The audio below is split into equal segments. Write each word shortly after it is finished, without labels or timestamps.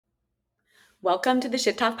Welcome to the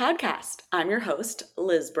Shit Talk Podcast. I'm your host,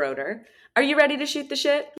 Liz Broder. Are you ready to shoot the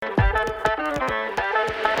shit? We're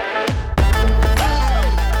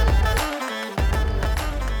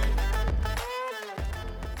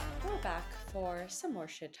back for some more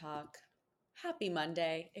Shit Talk. Happy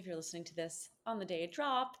Monday if you're listening to this on the day it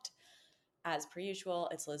dropped. As per usual,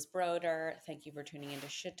 it's Liz Broder. Thank you for tuning into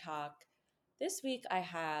Shit Talk. This week I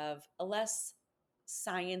have a less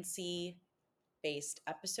science-y based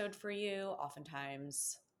episode for you.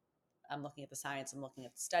 Oftentimes I'm looking at the science, I'm looking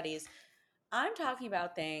at the studies. I'm talking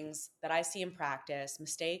about things that I see in practice,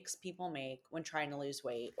 mistakes people make when trying to lose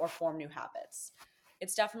weight or form new habits.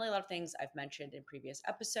 It's definitely a lot of things I've mentioned in previous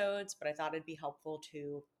episodes, but I thought it'd be helpful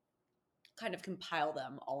to kind of compile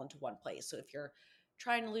them all into one place. So if you're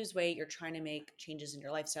trying to lose weight, you're trying to make changes in your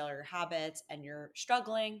lifestyle or your habits, and you're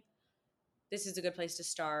struggling, this is a good place to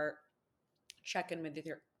start. Check in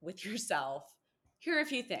with yourself. Here are a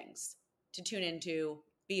few things to tune into,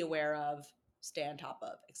 be aware of, stay on top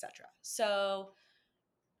of, etc. So,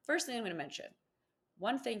 first thing I'm going to mention,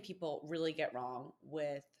 one thing people really get wrong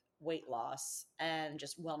with weight loss and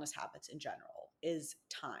just wellness habits in general is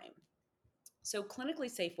time. So,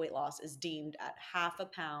 clinically safe weight loss is deemed at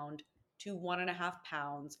 0.5 pound to 1.5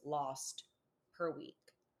 pounds lost per week.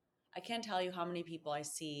 I can't tell you how many people I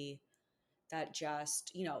see that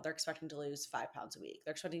just, they're expecting to lose 5 pounds a week.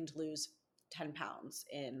 They're expecting to lose 10 pounds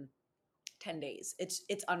in 10 days. It's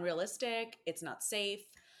unrealistic. It's not safe.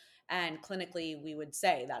 And clinically, we would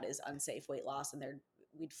say that is unsafe weight loss, and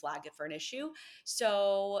we'd flag it for an issue.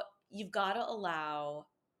 So you've got to allow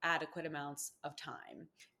adequate amounts of time.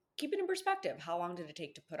 Keep it in perspective. How long did it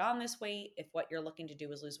take to put on this weight? If what you're looking to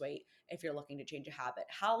do is lose weight, if you're looking to change a habit,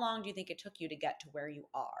 how long do you think it took you to get to where you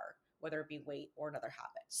are, whether it be weight or another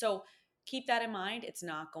habit? So keep that in mind. It's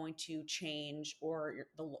not going to change, or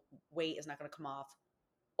the weight is not going to come off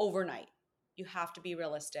overnight. You have to be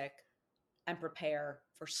realistic and prepare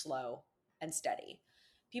for slow and steady.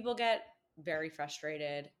 People get very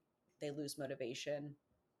frustrated, they lose motivation,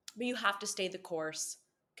 but you have to stay the course.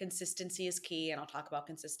 Consistency is key, and I'll talk about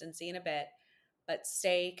consistency in a bit, but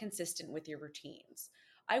stay consistent with your routines.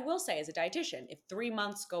 I will say, as a dietitian, if 3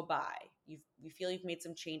 months go by, you feel you've made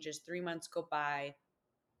some changes, 3 months go by,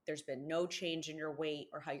 there's been no change in your weight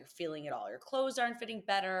or how you're feeling at all. Your clothes aren't fitting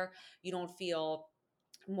better. You don't feel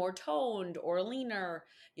more toned or leaner.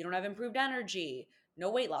 You don't have improved energy, no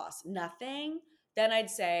weight loss, nothing. Then I'd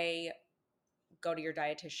say go to your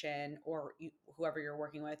dietitian or whoever you're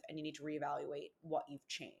working with, and you need to reevaluate what you've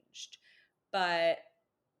changed. But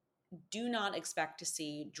do not expect to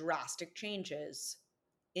see drastic changes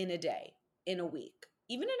in a day, in a week,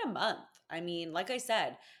 even in a month. I mean, like I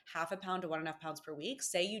said, 0.5 pound to 1.5 pounds per week.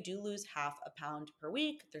 Say you do lose 0.5 pound per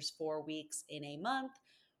week. There's 4 weeks in a month.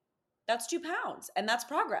 That's 2 pounds, and that's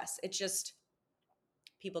progress. It's just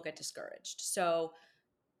people get discouraged. So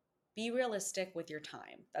be realistic with your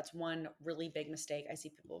time. That's one really big mistake I see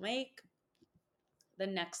people make. The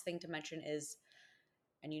next thing to mention is,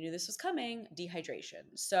 and you knew this was coming, dehydration.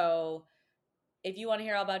 So if you want to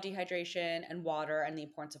hear all about dehydration and water and the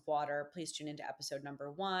importance of water, please tune into episode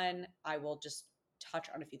number 1. I will just touch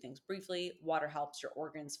on a few things briefly. Water helps your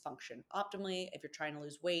organs function optimally. If you're trying to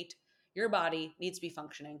lose weight, your body needs to be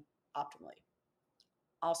functioning optimally.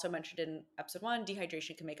 Also mentioned in episode 1,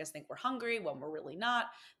 dehydration can make us think we're hungry when we're really not.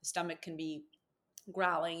 The stomach can be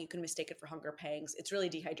growling. You can mistake it for hunger pangs. It's really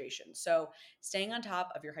dehydration. So staying on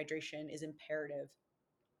top of your hydration is imperative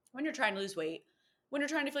when you're trying to lose weight, when you're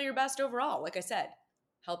trying to feel your best overall. Like I said,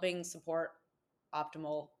 helping support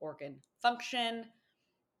optimal organ function.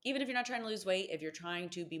 Even if you're not trying to lose weight, if you're trying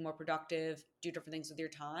to be more productive, do different things with your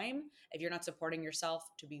time, if you're not supporting yourself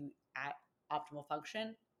to be at optimal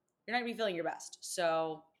function, you're not going to be feeling your best.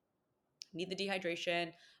 So need the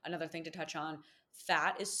dehydration. Another thing to touch on,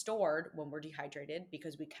 fat is stored when we're dehydrated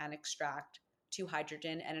because we can extract 2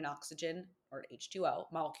 hydrogen and an oxygen, or H2O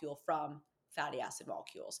molecule, from fatty acid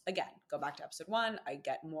molecules. Again, go back to episode 1. I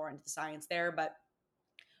get more into the science there, but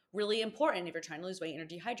really important if you're trying to lose weight and are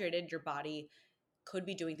dehydrated, your body could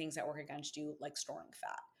be doing things that work against you, like storing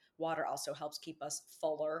fat. Water also helps keep us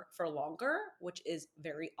fuller for longer, which is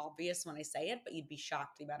very obvious when I say it, but you'd be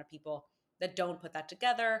shocked the amount of people that don't put that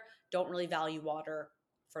together, don't really value water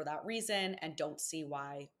for that reason, and don't see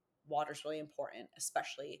why water is really important,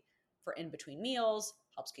 especially for in between meals,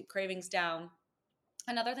 helps keep cravings down.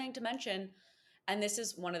 Another thing to mention, and this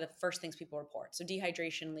is one of the first things people report. So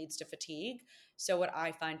dehydration leads to fatigue. So what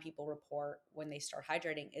I find people report when they start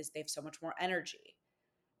hydrating is they have so much more energy.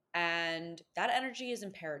 And that energy is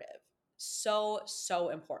imperative. So, so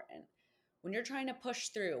important. When you're trying to push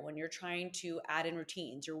through, when you're trying to add in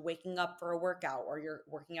routines, you're waking up for a workout or you're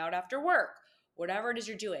working out after work, whatever it is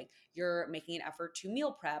you're doing, you're making an effort to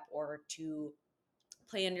meal prep or to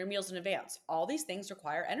plan your meals in advance. All these things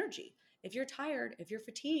require energy. If you're tired, if you're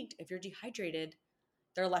fatigued, if you're dehydrated,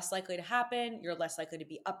 they're less likely to happen. You're less likely to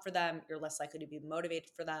be up for them. You're less likely to be motivated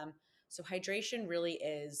for them. So, hydration really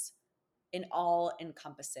is an all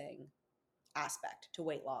encompassing aspect to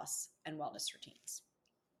weight loss and wellness routines.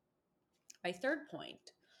 My third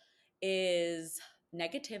point is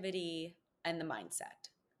negativity and the mindset.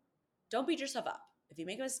 Don't beat yourself up. If you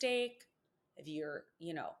make a mistake, if you're,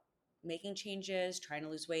 making changes, trying to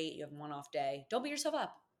lose weight, you have one off day, don't beat yourself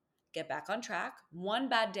up. Get back on track. One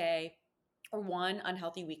bad day or one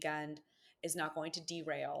unhealthy weekend is not going to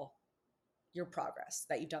derail your progress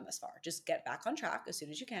that you've done thus far. Just get back on track as soon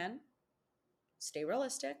as you can. Stay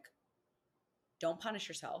realistic. Don't punish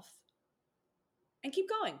yourself and keep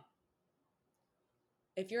going.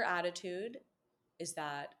 If your attitude is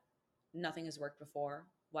that nothing has worked before,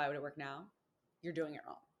 why would it work now? You're doing it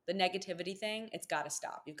wrong. The negativity thing, it's got to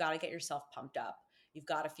stop. You've got to get yourself pumped up. You've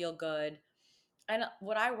got to feel good. And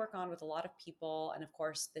what I work on with a lot of people, and of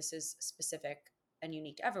course, this is specific and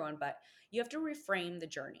unique to everyone, but you have to reframe the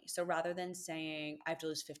journey. So rather than saying, I have to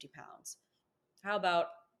lose 50 pounds, how about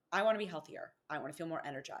I want to be healthier? I want to feel more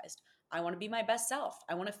energized. I want to be my best self.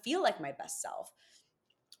 I want to feel like my best self.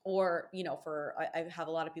 Or, I have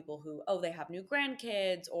a lot of people who, they have new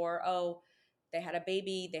grandkids, or, they had a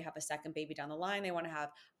baby, they have a second baby down the line they want to have.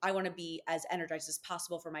 I want to be as energized as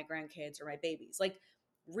possible for my grandkids or my babies. Like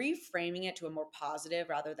reframing it to a more positive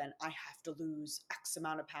rather than I have to lose X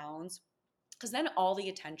amount of pounds. Because then all the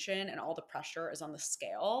attention and all the pressure is on the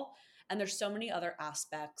scale. And there's so many other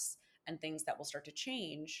aspects and things that will start to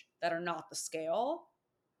change that are not the scale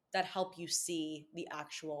that help you see the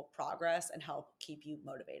actual progress and help keep you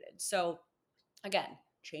motivated. So again,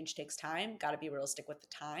 change takes time, got to be realistic with the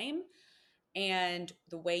time. And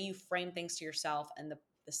the way you frame things to yourself and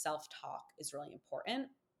the self-talk is really important.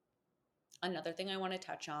 Another thing I want to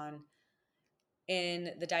touch on,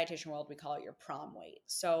 in the dietitian world, we call it your prom weight.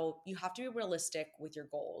 So you have to be realistic with your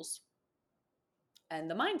goals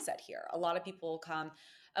and the mindset here. A lot of people come,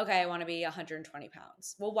 okay, I want to be 120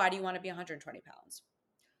 pounds. Well, why do you want to be 120 pounds?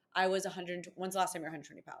 I was 100. When's the last time you were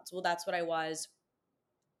 120 pounds? Well, that's what I was.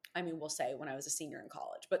 I mean, we'll say when I was a senior in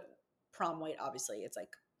college, but prom weight, obviously,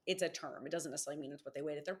 it's a term. It doesn't necessarily mean it's what they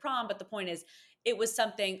weighed at their prom, but the point is, it was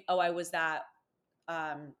something. Oh, I was that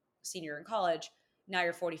senior in college. Now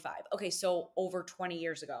you're 45. Okay, so over 20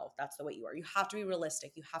 years ago, that's the weight you are. You have to be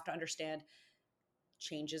realistic. You have to understand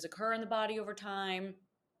changes occur in the body over time.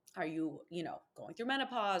 Are you, going through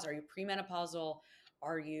menopause? Are you premenopausal?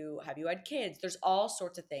 Have you had kids? There's all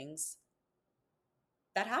sorts of things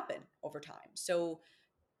that happen over time. So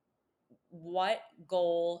what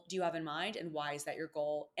goal do you have in mind and why is that your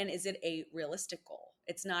goal? And is it a realistic goal?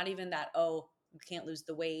 It's not even that, you can't lose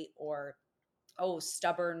the weight, or,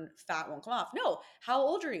 stubborn fat won't come off. No. How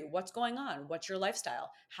old are you? What's going on? What's your lifestyle?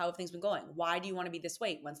 How have things been going? Why do you want to be this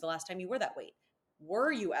weight? When's the last time you were that weight?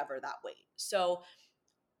 Were you ever that weight? So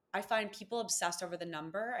I find people obsess over the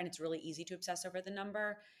number, and it's really easy to obsess over the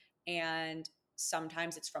number. And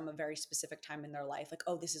sometimes it's from a very specific time in their life.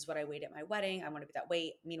 Like, this is what I weighed at my wedding. I want to be that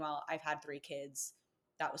weight. Meanwhile, I've had 3 kids.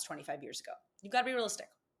 That was 25 years ago. You've got to be realistic.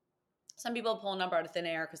 Some people pull a number out of thin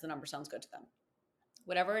air because the number sounds good to them.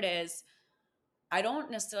 Whatever it is, I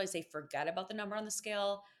don't necessarily say forget about the number on the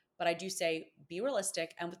scale, but I do say be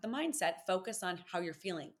realistic, and with the mindset, focus on how you're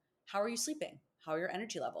feeling. How are you sleeping? How are your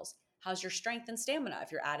energy levels? How's your strength and stamina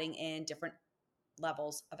if you're adding in different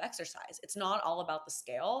levels of exercise? It's not all about the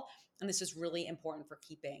scale. And this is really important for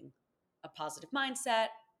keeping a positive mindset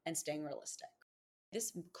and staying realistic.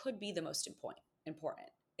 This could be the most important.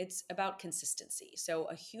 It's about consistency. So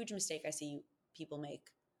a huge mistake I see people make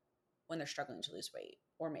when they're struggling to lose weight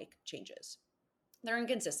or make changes, they're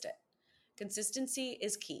inconsistent. Consistency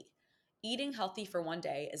is key. Eating healthy for one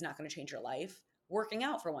day is not going to change your life. Working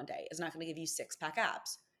out for one day is not going to give you 6-pack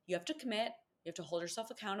abs. You have to commit, you have to hold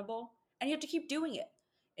yourself accountable, and you have to keep doing it.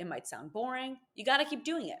 It might sound boring. You got to keep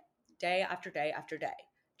doing it day after day after day.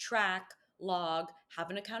 Track, log,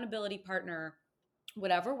 have an accountability partner,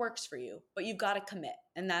 whatever works for you, but you've got to commit.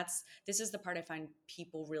 And this is the part I find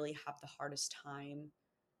people really have the hardest time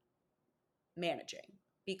managing,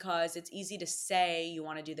 because it's easy to say you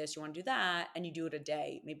want to do this, you want to do that, and you do it a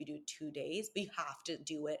day, maybe do it 2 days, but you have to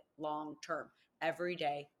do it long term, every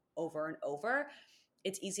day, over and over.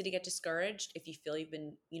 It's easy to get discouraged if you feel you've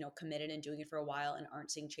been, committed and doing it for a while and aren't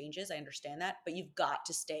seeing changes. I understand that, but you've got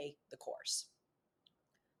to stay the course.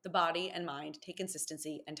 The body and mind take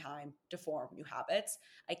consistency and time to form new habits.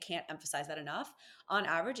 I can't emphasize that enough. On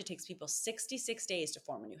average, it takes people 66 days to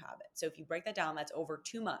form a new habit. So if you break that down, that's over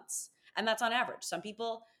 2 months. And that's on average. Some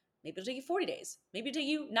people, maybe it'll take you 40 days, maybe it'll take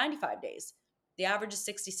you 95 days. The average is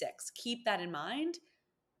 66. Keep that in mind.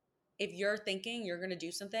 If you're thinking you're going to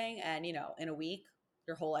do something and, in a week,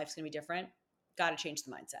 your whole life's going to be different, got to change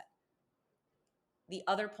the mindset. The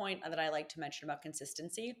other point that I like to mention about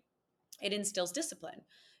consistency, it instills discipline.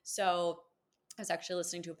 So I was actually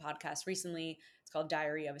listening to a podcast recently. It's called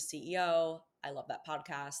Diary of a CEO. I love that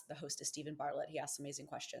podcast. The host is Stephen Bartlett. He asks amazing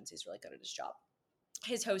questions. He's really good at his job.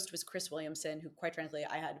 His host was Chris Williamson, who quite frankly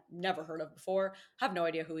I had never heard of before. Have no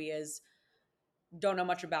idea who he is. Don't know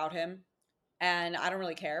much about him. And I don't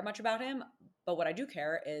really care much about him. But what I do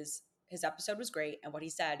care is his episode was great. And what he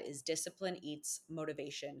said is discipline eats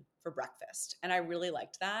motivation for breakfast. And I really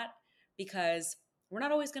liked that because we're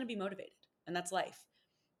not always going to be motivated. And that's life.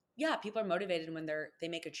 Yeah, people are motivated when they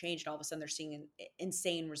make a change and all of a sudden they're seeing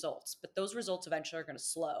insane results. But those results eventually are going to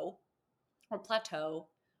slow or plateau,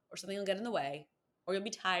 or something will get in the way, or you'll be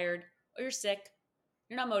tired, or you're sick,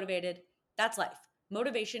 you're not motivated. That's life.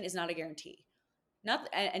 Motivation is not a guarantee.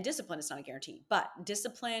 And discipline is not a guarantee, but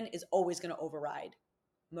discipline is always going to override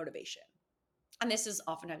motivation. And this is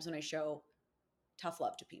oftentimes when I show tough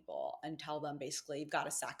love to people and tell them basically, you've got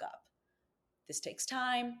to sack up. This takes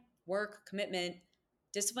time, work, commitment.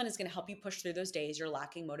 Discipline is going to help you push through those days you're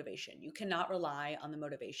lacking motivation. You cannot rely on the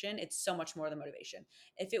motivation. It's so much more than motivation.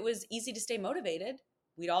 If it was easy to stay motivated,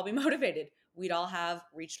 we'd all be motivated. We'd all have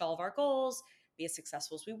reached all of our goals, be as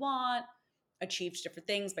successful as we want, achieved different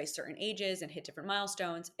things by certain ages and hit different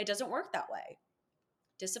milestones. It doesn't work that way.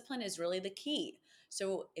 Discipline is really the key.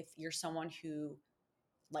 So if you're someone who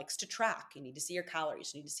likes to track, you need to see your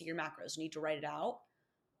calories, you need to see your macros, you need to write it out.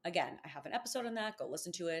 Again, I have an episode on that. Go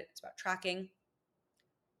listen to it. It's about tracking.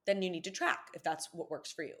 Then you need to track if that's what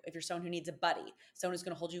works for you. If you're someone who needs a buddy, someone who's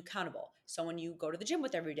going to hold you accountable, someone you go to the gym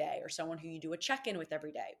with every day, or someone who you do a check-in with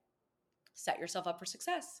every day, set yourself up for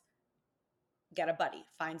success. Get a buddy.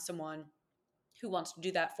 Find someone who wants to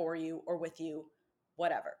do that for you or with you,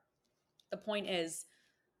 whatever. The point is,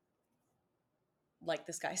 like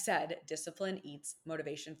this guy said, discipline eats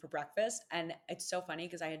motivation for breakfast. And it's so funny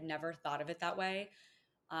because I had never thought of it that way.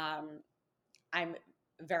 I'm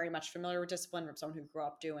very much familiar with discipline from someone who grew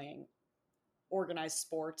up doing organized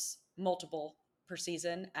sports, multiple per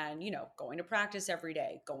season, and, going to practice every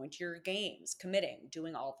day, going to your games, committing,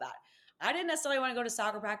 doing all of that. I didn't necessarily want to go to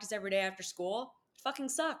soccer practice every day after school. It fucking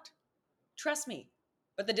sucked. Trust me.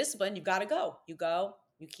 But the discipline, you've got to go. You go,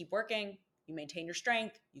 you keep working, you maintain your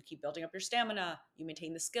strength, you keep building up your stamina, you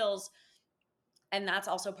maintain the skills. And that's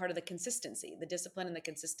also part of the consistency. The discipline and the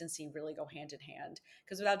consistency really go hand in hand.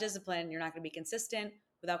 Because without discipline, you're not going to be consistent.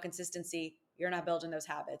 Without consistency, you're not building those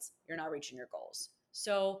habits. You're not reaching your goals.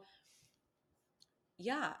 So,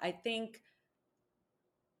 yeah, I think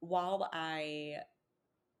while I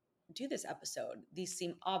do this episode, these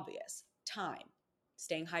seem obvious. Time,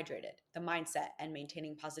 staying hydrated, the mindset, and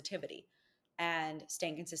maintaining positivity, and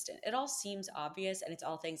staying consistent. It all seems obvious, and it's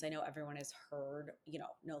all things I know everyone has heard,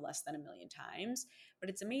 no less than 1,000,000 times. But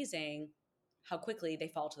it's amazing how quickly they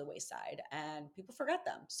fall to the wayside and people forget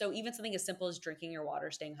them. So even something as simple as drinking your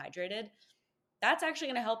water, staying hydrated, that's actually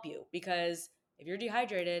going to help you, because if you're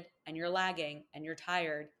dehydrated and you're lagging and you're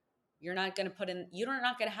tired, you're not going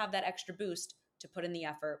to have that extra boost to put in the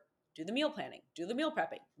effort, do the meal planning, do the meal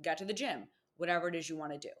prepping, get to the gym, whatever it is you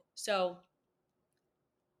want to do. So,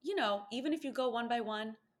 even if you go one by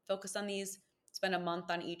one, focus on these, spend a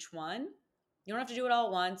month on each one, you don't have to do it all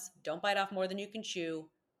at once. Don't bite off more than you can chew.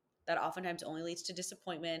 That oftentimes only leads to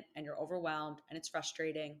disappointment, and you're overwhelmed and it's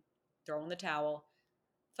frustrating. Throw in the towel.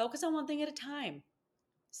 Focus on one thing at a time.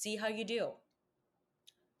 See how you do.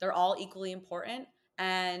 They're all equally important.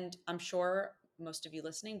 And I'm sure most of you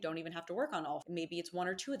listening don't even have to work on all. Maybe it's one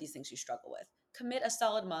or two of these things you struggle with. Commit a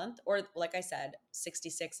solid month, or like I said,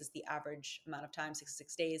 66 is the average amount of time,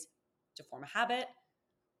 66 days to form a habit.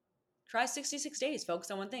 Try 66 days,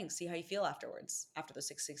 focus on one thing, see how you feel afterwards, after those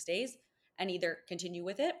 66 days, and either continue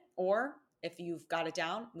with it, or if you've got it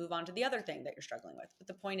down, move on to the other thing that you're struggling with. But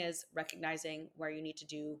the point is recognizing where you need to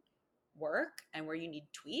do work and where you need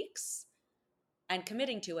tweaks, and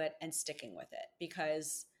committing to it and sticking with it,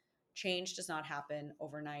 because change does not happen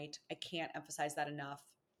overnight. I can't emphasize that enough.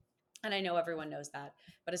 And I know everyone knows that,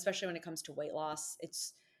 but especially when it comes to weight loss,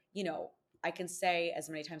 it's, I can say as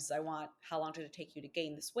many times as I want, how long did it take you to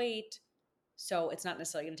gain this weight? So it's not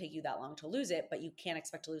necessarily going to take you that long to lose it, but you can't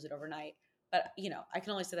expect to lose it overnight. But, I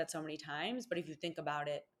can only say that so many times, but if you think about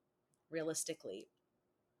it realistically,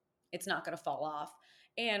 It's not going to fall off.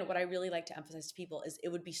 And what I really like to emphasize to people is it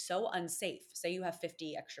would be so unsafe. Say you have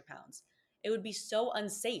 50 extra pounds. It would be so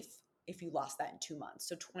unsafe if you lost that in 2 months.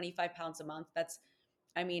 So 25 pounds a month, that's,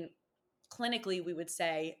 I mean, clinically we would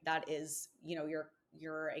say that is,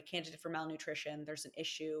 you're a candidate for malnutrition. There's an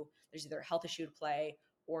issue. There's either a health issue to play,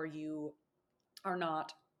 or you are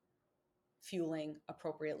not fueling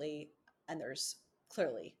appropriately, and there's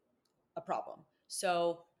clearly a problem.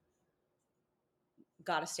 So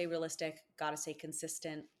got to stay realistic, got to stay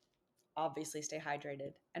consistent, obviously stay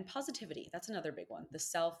hydrated. And positivity, that's another big one. The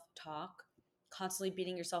self-talk, constantly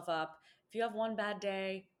beating yourself up. If you have one bad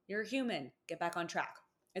day, you're a human. Get back on track.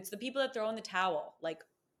 It's the people that throw in the towel. Like,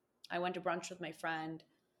 I went to brunch with my friend.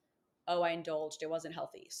 Oh, I indulged. It wasn't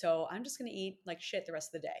healthy. So I'm just going to eat like shit the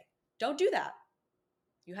rest of the day. Don't do that.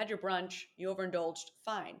 You had your brunch, you overindulged,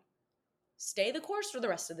 fine. Stay the course for the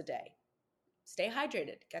rest of the day. Stay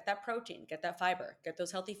hydrated, get that protein, get that fiber, get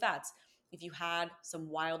those healthy fats. If you had some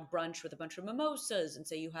wild brunch with a bunch of mimosas, and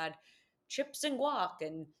say you had chips and guac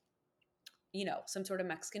and, some sort of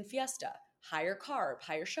Mexican fiesta, higher carb,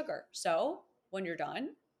 higher sugar. So when you're done,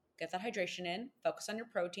 get that hydration in, focus on your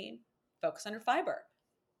protein, focus on your fiber.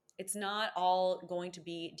 It's not all going to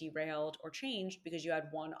be derailed or changed because you had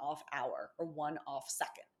one off hour or one off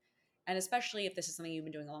second. And especially if this is something you've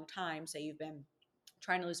been doing a long time, say you've been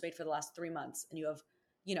trying to lose weight for the last 3 months and you have,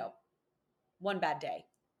 you know, one bad day.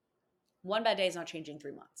 One bad day is not changing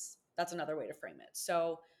 3 months. That's another way to frame it.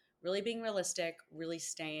 So, really being realistic, really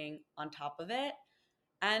staying on top of it.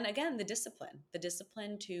 And again, the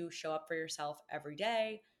discipline to show up for yourself every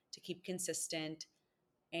day, to keep consistent.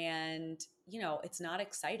 And, it's not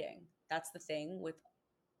exciting. That's the thing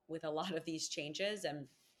with a lot of these changes, and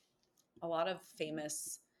a lot of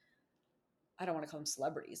famous, I don't want to call them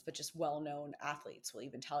celebrities, but just well-known athletes will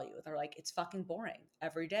even tell you, they're like, it's fucking boring.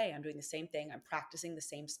 Every day I'm doing the same thing. I'm practicing the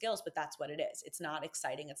same skills, but that's what it is. It's not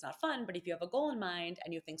exciting. It's not fun. But if you have a goal in mind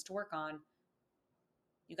and you have things to work on,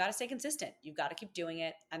 you got to stay consistent. You've got to keep doing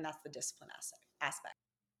it. And that's the discipline aspect.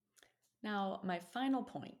 Now, my final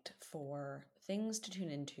point for things to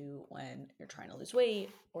tune into when you're trying to lose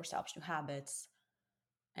weight or establish new habits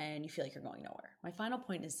and you feel like you're going nowhere. My final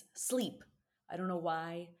point is sleep. I don't know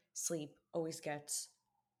why sleep always gets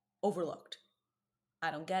overlooked.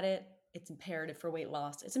 I don't get it. It's imperative for weight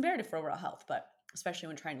loss. It's imperative for overall health, but especially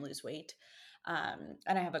when trying to lose weight. And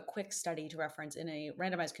I have a quick study to reference in a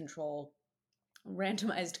randomized controlled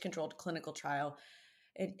clinical trial.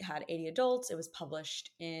 It had 80 adults. It was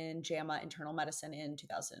published in JAMA Internal Medicine in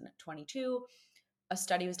 2022. A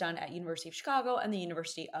study was done at University of Chicago and the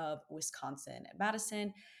University of Wisconsin at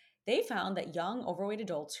Madison. They found that young overweight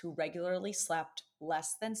adults who regularly slept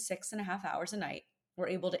less than 6.5 hours a night were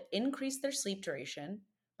able to increase their sleep duration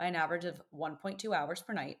by an average of 1.2 hours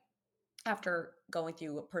per night after going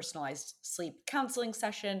through a personalized sleep counseling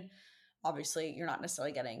session. Obviously, you're not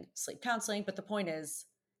necessarily getting sleep counseling, but the point is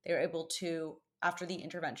they were able to, after the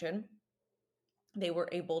intervention, they were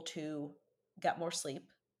able to get more sleep.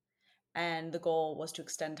 And the goal was to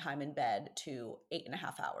extend time in bed to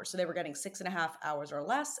 8.5 hours. So they were getting 6.5 hours or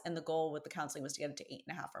less. And the goal with the counseling was to get it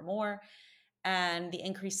to 8.5 or more. And the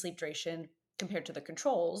increased sleep duration compared to the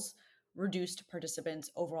controls reduced participants'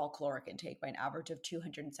 overall caloric intake by an average of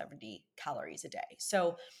 270 calories a day.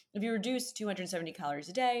 So if you reduce 270 calories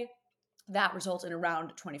a day, that results in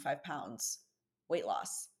around 25 pounds weight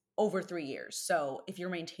loss over 3 years. So if you're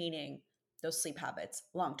maintaining those sleep habits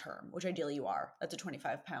long term, which ideally you are, that's a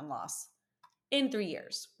 25-pound loss in 3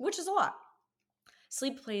 years, which is a lot.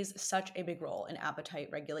 Sleep plays such a big role in appetite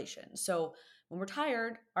regulation. So when we're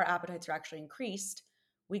tired, our appetites are actually increased.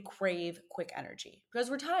 We crave quick energy because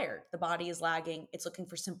we're tired. The body is lagging. It's looking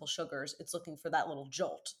for simple sugars. It's looking for that little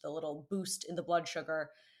jolt, the little boost in the blood sugar.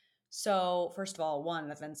 So first of all, one,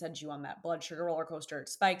 that then sends you on that blood sugar roller coaster. It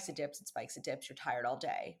spikes, it dips, it spikes, it dips. You're tired all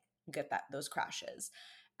day. You get those crashes.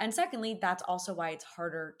 And secondly, that's also why it's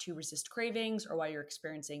harder to resist cravings, or why you're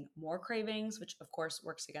experiencing more cravings, which of course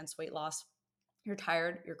works against weight loss. You're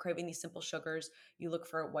tired, you're craving these simple sugars. You look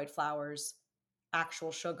for white flours,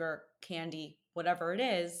 actual sugar, candy, whatever it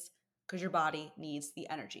is, because your body needs the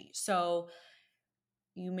energy. So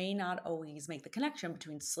you may not always make the connection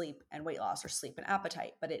between sleep and weight loss, or sleep and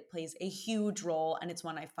appetite, but it plays a huge role. And it's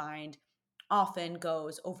one I find often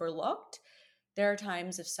goes overlooked. There are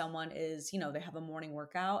times if someone is, they have a morning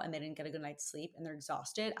workout and they didn't get a good night's sleep and they're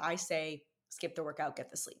exhausted, I say, skip the workout, get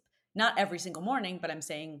the sleep. Not every single morning, but I'm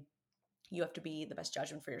saying you have to be the best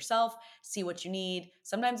judgment for yourself, see what you need.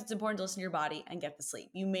 Sometimes it's important to listen to your body and get the sleep.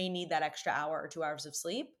 You may need that extra hour or 2 hours of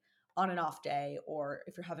sleep on an off day, or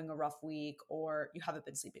if you're having a rough week or you haven't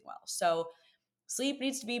been sleeping well. So Sleep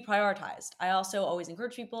needs to be prioritized. I also always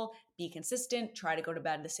encourage people, be consistent, try to go to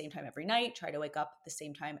bed at the same time every night, try to wake up at the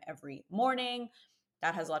same time every morning.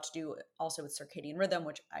 That has a lot to do also with circadian rhythm,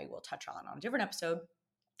 which I will touch on a different episode,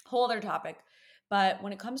 whole other topic. But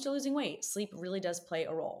when it comes to losing weight, sleep really does play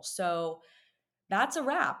a role. So that's a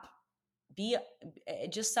wrap. Be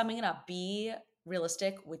just summing it up, be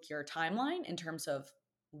realistic with your timeline in terms of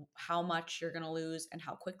how much you're going to lose and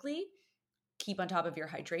how quickly. Keep on top of your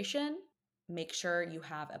hydration. Make sure you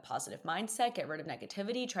have a positive mindset, get rid of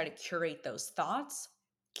negativity, try to curate those thoughts,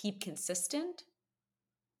 keep consistent,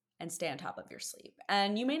 and stay on top of your sleep.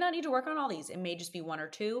 And you may not need to work on all these. It may just be one or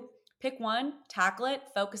two. Pick one, tackle it,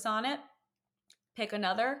 focus on it. Pick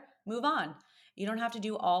another, move on. You don't have to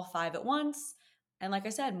do all 5 at once. And like I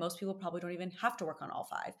said, most people probably don't even have to work on all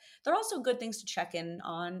 5. They're also good things to check in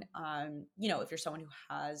on. If you're someone who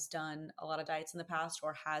has done a lot of diets in the past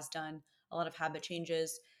or has done a lot of habit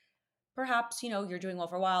changes, perhaps, you're doing well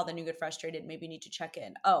for a while, then you get frustrated. Maybe you need to check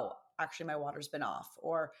in. Oh, actually, my water's been off,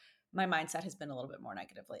 or my mindset has been a little bit more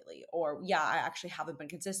negative lately. Or, yeah, I actually haven't been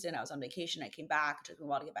consistent. I was on vacation. I came back. It took me a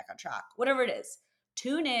while to get back on track. Whatever it is,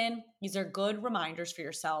 tune in. These are good reminders for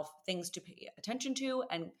yourself, things to pay attention to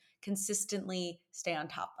and consistently stay on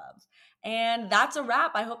top of. And that's a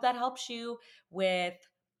wrap. I hope that helps you with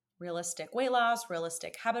realistic weight loss,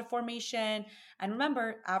 realistic habit formation. And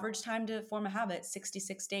remember, average time to form a habit,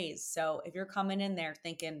 66 days. So if you're coming in there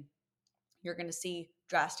thinking you're going to see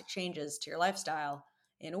drastic changes to your lifestyle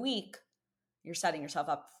in a week, you're setting yourself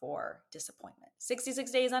up for disappointment.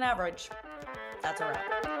 66 days on average. That's a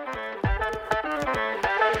wrap.